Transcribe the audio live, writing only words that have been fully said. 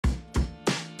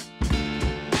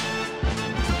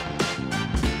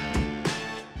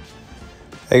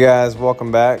Hey guys,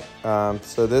 welcome back.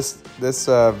 So this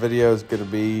video is going to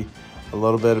be a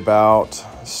little bit about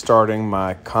starting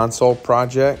my console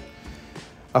project.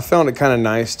 I found it kind of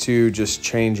nice to just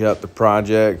change up the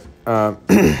project a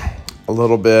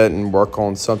little bit and work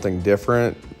on something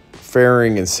different.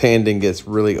 Fairing and sanding gets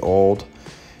really old,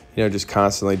 just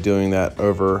constantly doing that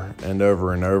over and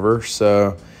over and over.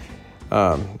 So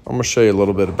I'm going to show you a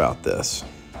little bit about this.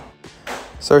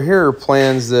 So here are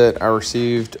plans that I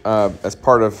received as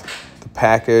part of the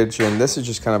package, and this is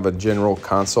just kind of a general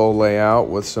console layout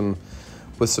with some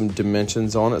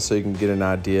dimensions on it, so you can get an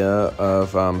idea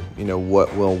of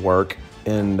what will work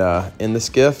in the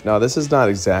Skiff. Now this is not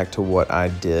exact to what I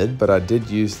did, but I did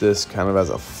use this kind of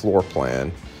as a floor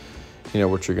plan,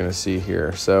 what you're going to see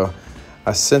here. So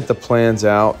I sent the plans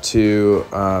out to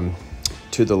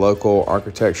the local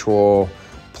architectural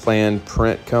plan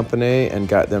print company and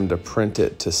got them to print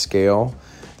it to scale.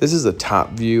 This is a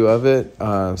top view of it.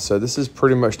 So this is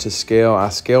pretty much to scale. I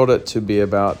scaled it to be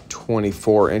about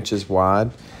 24 inches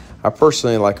wide. I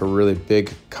personally like a really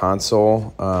big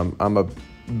console. I'm a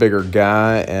bigger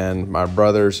guy, and my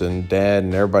brothers and dad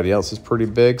and everybody else is pretty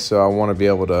big. So I want to be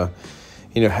able to,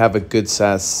 have a good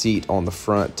sized seat on the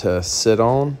front to sit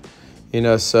on.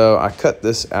 So I cut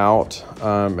this out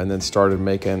and then started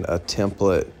making a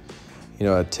template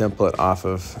off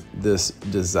of this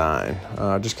design,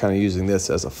 just kind of using this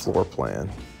as a floor plan.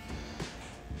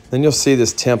 Then you'll see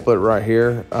this template right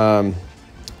here.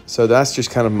 So that's just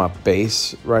kind of my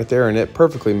base right there, and it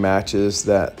perfectly matches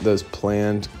those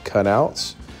planned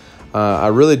cutouts. I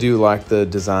really do like the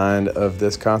design of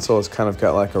this console. It's kind of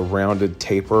got like a rounded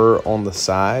taper on the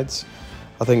sides.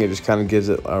 I think it just kind of gives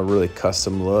it a really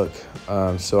custom look.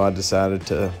 So I decided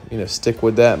to stick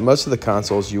with that. Most of the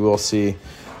consoles you will see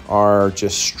are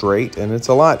just straight, and it's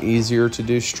a lot easier to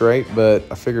do straight, but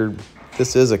I figured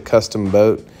this is a custom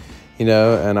boat,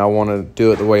 and I want to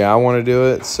do it the way I want to do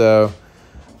it. So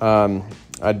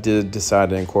I did decide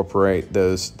to incorporate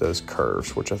those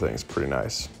curves, which I think is pretty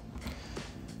nice.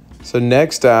 So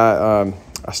next I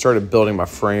started building my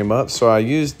frame up. So I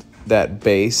used that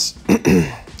base,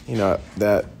 that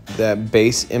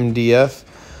base MDF,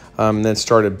 and then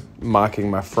started mocking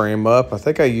my frame up. I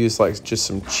think I used like just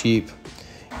some cheap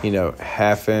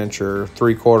 1/2 inch or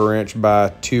 3/4 inch by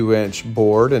 2 inch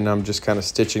board, and I'm just kind of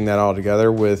stitching that all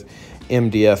together with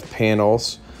MDF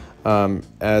panels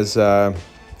as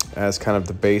kind of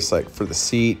the base, like for the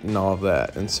seat and all of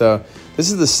that. And so this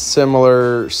is the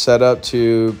similar setup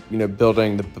to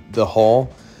building the hull.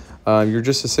 You're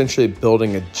just essentially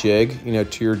building a jig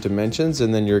to your dimensions,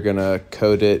 and then you're gonna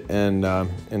coat it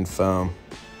in foam.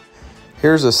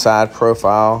 Here's a side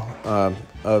profile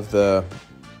of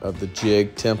the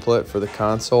Jig template for the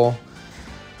console.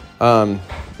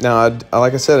 Now,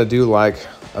 like I said, I do like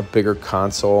a bigger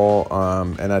console,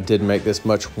 and I did make this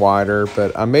much wider,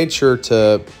 but I made sure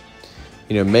to,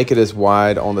 make it as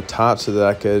wide on the top so that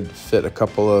I could fit a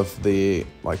couple of the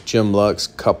like Jim Lux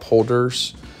cup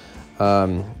holders,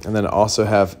 and then also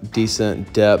have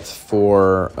decent depth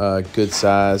for a good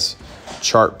size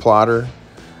chart plotter.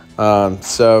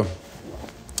 So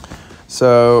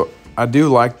I do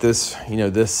like this,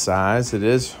 this size. It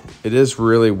is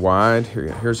really wide.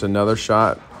 Here's another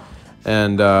shot,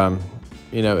 and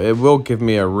it will give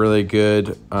me a really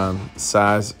good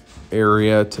size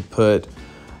area to put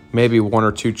maybe 1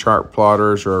 or 2 chart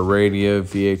plotters or a radio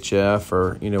VHF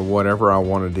or whatever I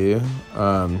want to do.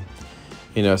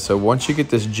 So once you get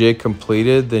this jig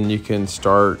completed, then you can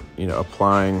start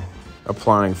applying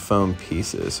foam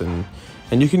pieces, and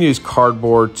you can use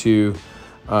cardboard to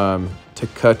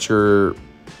cut your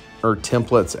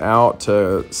templates out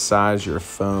to size your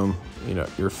foam,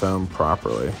 your foam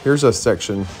properly. Here's a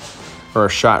section or a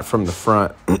shot from the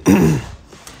front.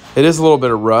 It is a little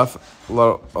bit rough,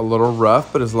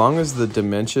 but as long as the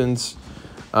dimensions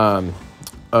of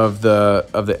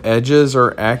the edges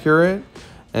are accurate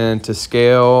and to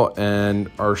scale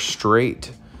and are straight,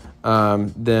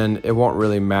 then it won't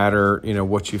really matter,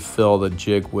 what you fill the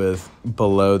jig with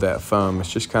below that foam. It's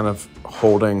just kind of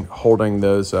holding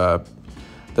those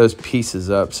pieces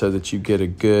up so that you get a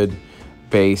good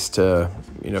base to,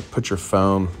 put your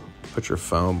foam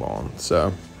on.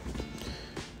 So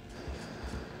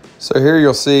here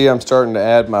you'll see I'm starting to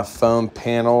add my foam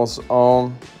panels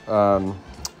on.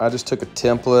 I just took a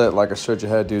template, like I showed you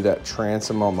how to do that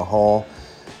transom on the hull,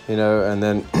 and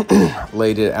then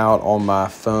laid it out on my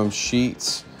foam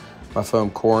sheets, my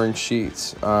foam coring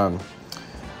sheets.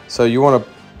 So you want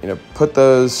to, put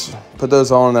those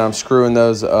on, and I'm screwing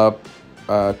those up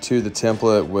to the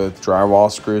template with drywall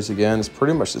screws again. It's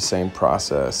pretty much the same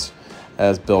process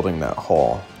as building that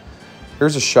hull.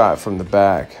 here's a shot from the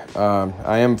back.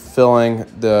 I am filling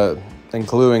and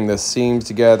gluing the seams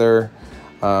together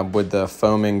with the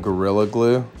foaming Gorilla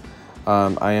Glue.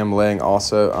 I am laying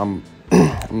I'm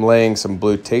laying some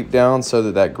blue tape down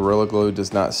so that Gorilla Glue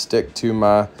does not stick to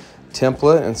my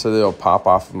template, and so they'll pop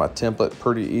off of my template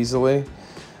pretty easily.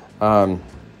 So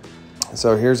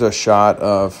here's a shot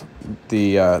of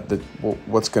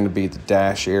what's going to be the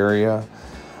dash area.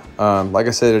 Like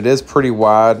I said, it is pretty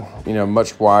wide,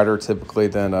 much wider typically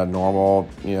than a normal,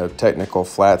 technical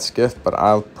flat skiff, but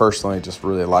I personally just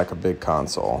really like a big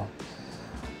console.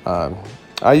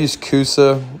 I use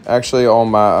CUSA actually on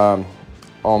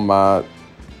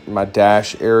my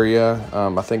dash area.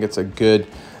 I think it's a good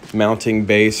mounting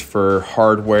base for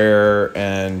hardware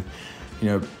and,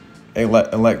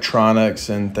 electronics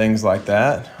and things like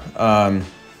that.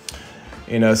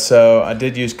 So I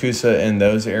did use CUSA in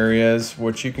those areas,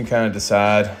 which you can kind of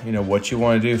decide, what you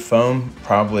want to do. Foam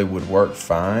probably would work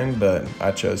fine, but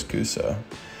I chose CUSA.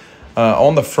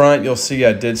 On the front, you'll see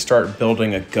I did start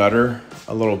building a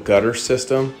little gutter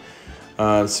system.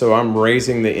 So I'm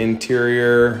raising the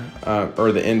interior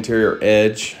or the interior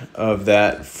edge of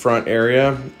that front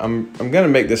area. I'm going to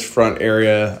make this front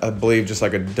area, I believe, just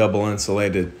like a double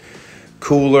insulated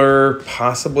cooler,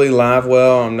 possibly live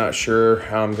well. I'm not sure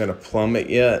how I'm going to plumb it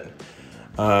yet.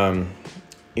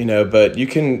 But you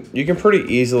can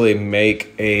pretty easily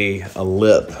make a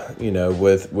lip,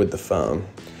 with the foam.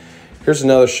 Here's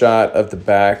another shot of the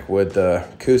back with the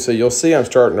CUSA. You'll see I'm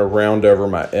starting to round over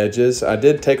my edges. I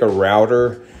did take a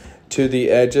router to the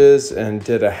edges and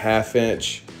did a half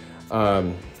inch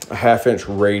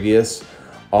radius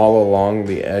all along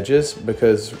the edges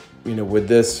because, with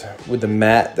the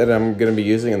mat that I'm going to be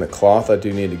using and the cloth, I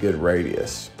do need a good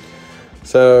radius.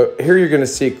 So here you're going to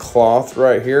see cloth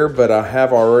right here, but I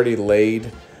have already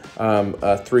laid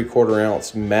a 3/4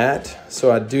 ounce mat.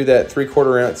 So I do that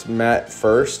 3/4 ounce mat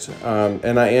first,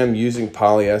 and I am using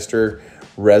polyester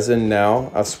resin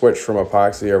now. I've switched from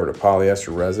epoxy over to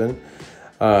polyester resin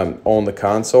on the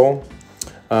console.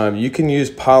 You can use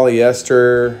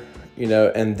polyester,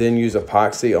 and then use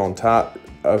epoxy on top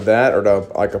of that, or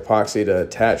like epoxy to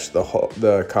attach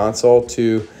the console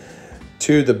to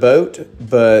the boat,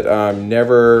 but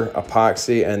never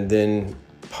epoxy and then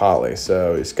poly.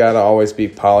 So it's got to always be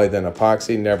poly then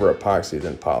epoxy, never epoxy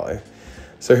then poly.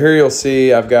 So here you'll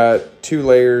see I've got 2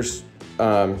 layers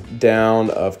down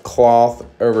of cloth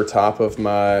over top of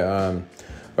my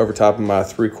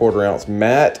 3/4 ounce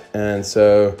mat, and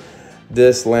so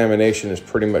this lamination is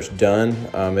pretty much done.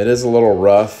 It is a little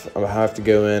rough. I'll have to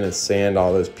go in and sand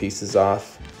all those pieces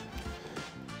off.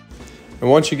 And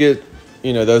once you get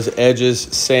those edges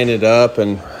sanded up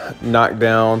and knocked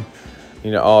down,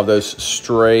 all of those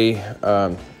stray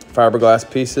fiberglass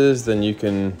pieces, then you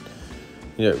can,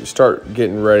 start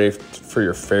getting ready for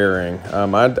your fairing.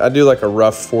 I do like a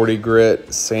rough 40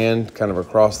 grit sand kind of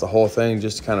across the whole thing,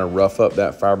 just to kind of rough up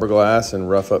that fiberglass and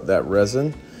rough up that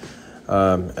resin,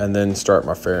 and then start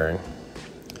my fairing.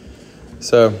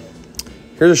 So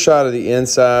here's a shot of the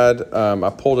inside. I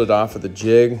pulled it off of the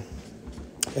jig.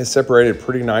 It separated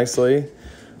pretty nicely.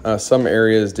 Some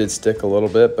areas did stick a little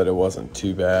bit, but it wasn't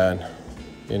too bad.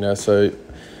 So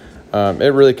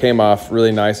it really came off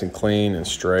really nice and clean and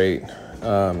straight,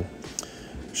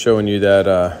 showing you that,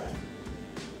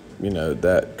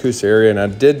 that CUSA area. And I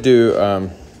did do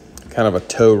kind of a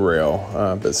toe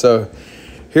rail. But so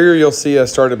here you'll see I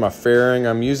started my fairing.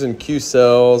 I'm using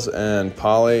Q-cells and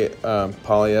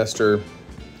polyester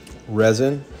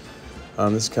resin.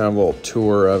 This is kind of a little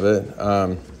tour of it.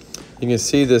 You can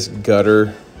see this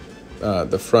gutter,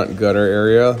 the front gutter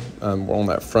area on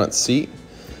that front seat.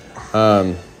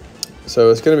 So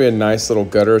it's going to be a nice little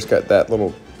gutter. It's got that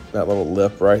little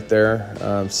lip right there.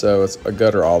 So it's a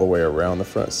gutter all the way around the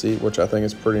front seat, which I think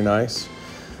is pretty nice.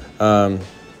 And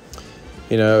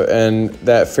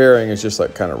that fairing is just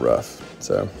like kind of rough.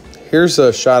 So here's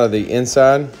a shot of the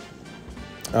inside.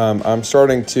 I'm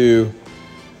starting to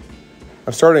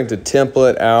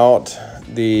template out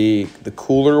the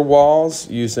cooler walls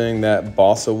using that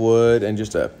balsa wood and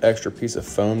just an extra piece of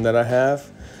foam that I have.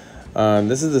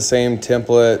 This is the same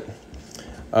template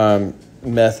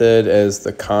method as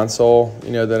the console,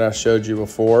 that I showed you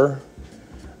before.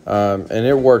 And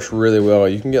it works really well.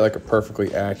 You can get like a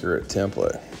perfectly accurate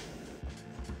template.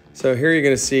 So here you're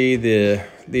gonna see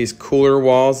these cooler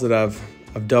walls that I've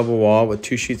double walled with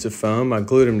 2 sheets of foam. I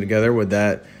glued them together with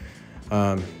that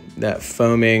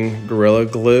foaming Gorilla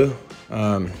Glue.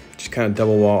 Just kind of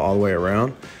double wall all the way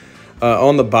around.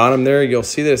 On the bottom there, you'll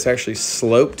see that it's actually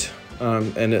sloped,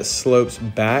 and it slopes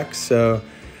back. So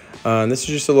This is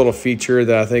just a little feature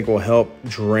that I think will help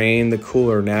drain the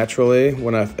cooler naturally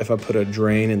if I put a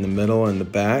drain in the middle and the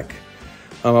back.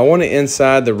 I want it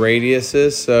inside the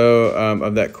radiuses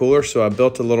of that cooler, so I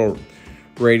built a little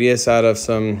radius out of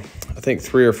some, I think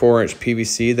 3 or 4 inch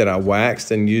PVC that I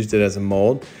waxed and used it as a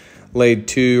mold. Laid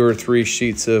 2 or 3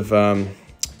 sheets of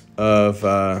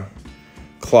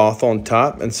cloth on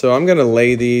top, and so I'm going to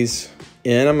lay these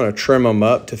in. I'm going to trim them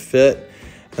up to fit,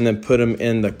 and then put them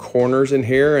in the corners in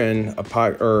here and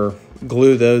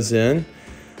glue those in,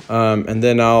 and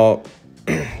then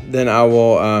I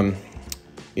will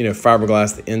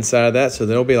fiberglass the inside of that, so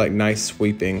there'll be like nice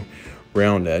sweeping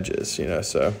round edges,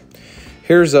 So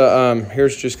here's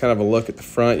just kind of a look at the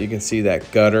front. You can see that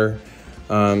gutter.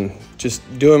 Just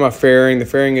doing my fairing. The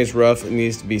fairing is rough. It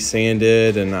needs to be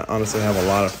sanded, and I honestly have a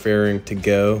lot of fairing to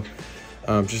go.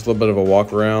 Just a little bit of a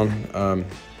walk around.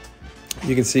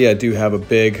 You can see I do have a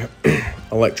big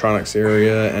electronics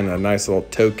area and a nice little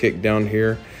toe kick down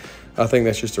here. I think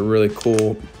that's just a really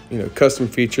cool, custom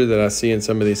feature that I see in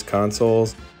some of these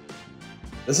consoles.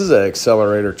 This is an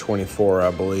Accelerator 24,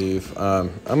 I believe.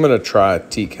 I'm gonna try a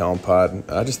Teak Helm pod.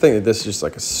 I just think that this is just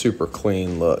like a super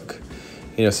clean look.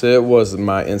 So it was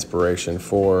my inspiration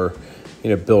for,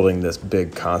 building this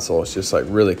big console. It's just like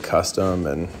really custom,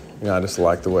 and I just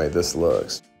like the way this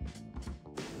looks.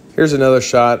 Here's another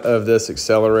shot of this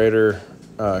Accelerator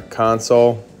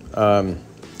console. To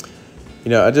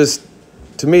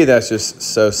me, that's just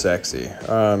so sexy.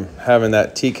 Having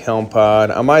that Teak Helm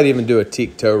pod. I might even do a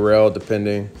teak toe rail,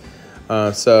 depending.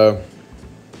 So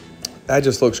that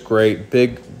just looks great.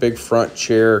 Big front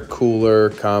chair,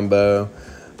 cooler combo.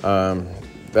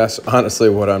 That's honestly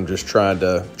what I'm just trying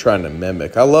to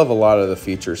mimic. I love a lot of the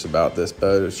features about this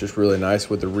boat. It's just really nice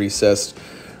with the recessed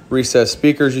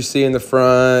speakers you see in the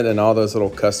front, and all those little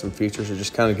custom features. It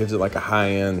just kind of gives it like a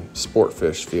high-end sport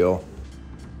fish feel.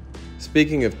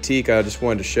 Speaking of teak, I just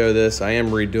wanted to show this. I am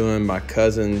redoing my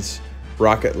cousin's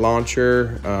rocket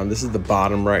launcher. This is the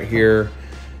bottom right here,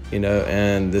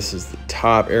 and this is the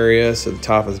top area. So the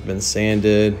top has been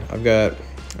sanded. I've got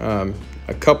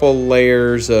a couple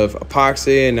layers of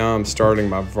epoxy, and now I'm starting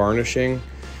my varnishing.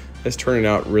 It's turning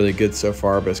out really good so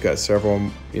far, but it's got several,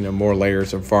 more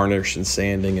layers of varnish and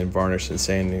sanding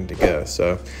to go.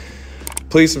 So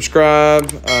please subscribe.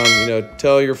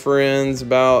 Tell your friends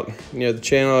about the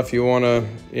channel. If you want to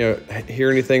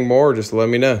hear anything more, just let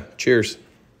me know. Cheers.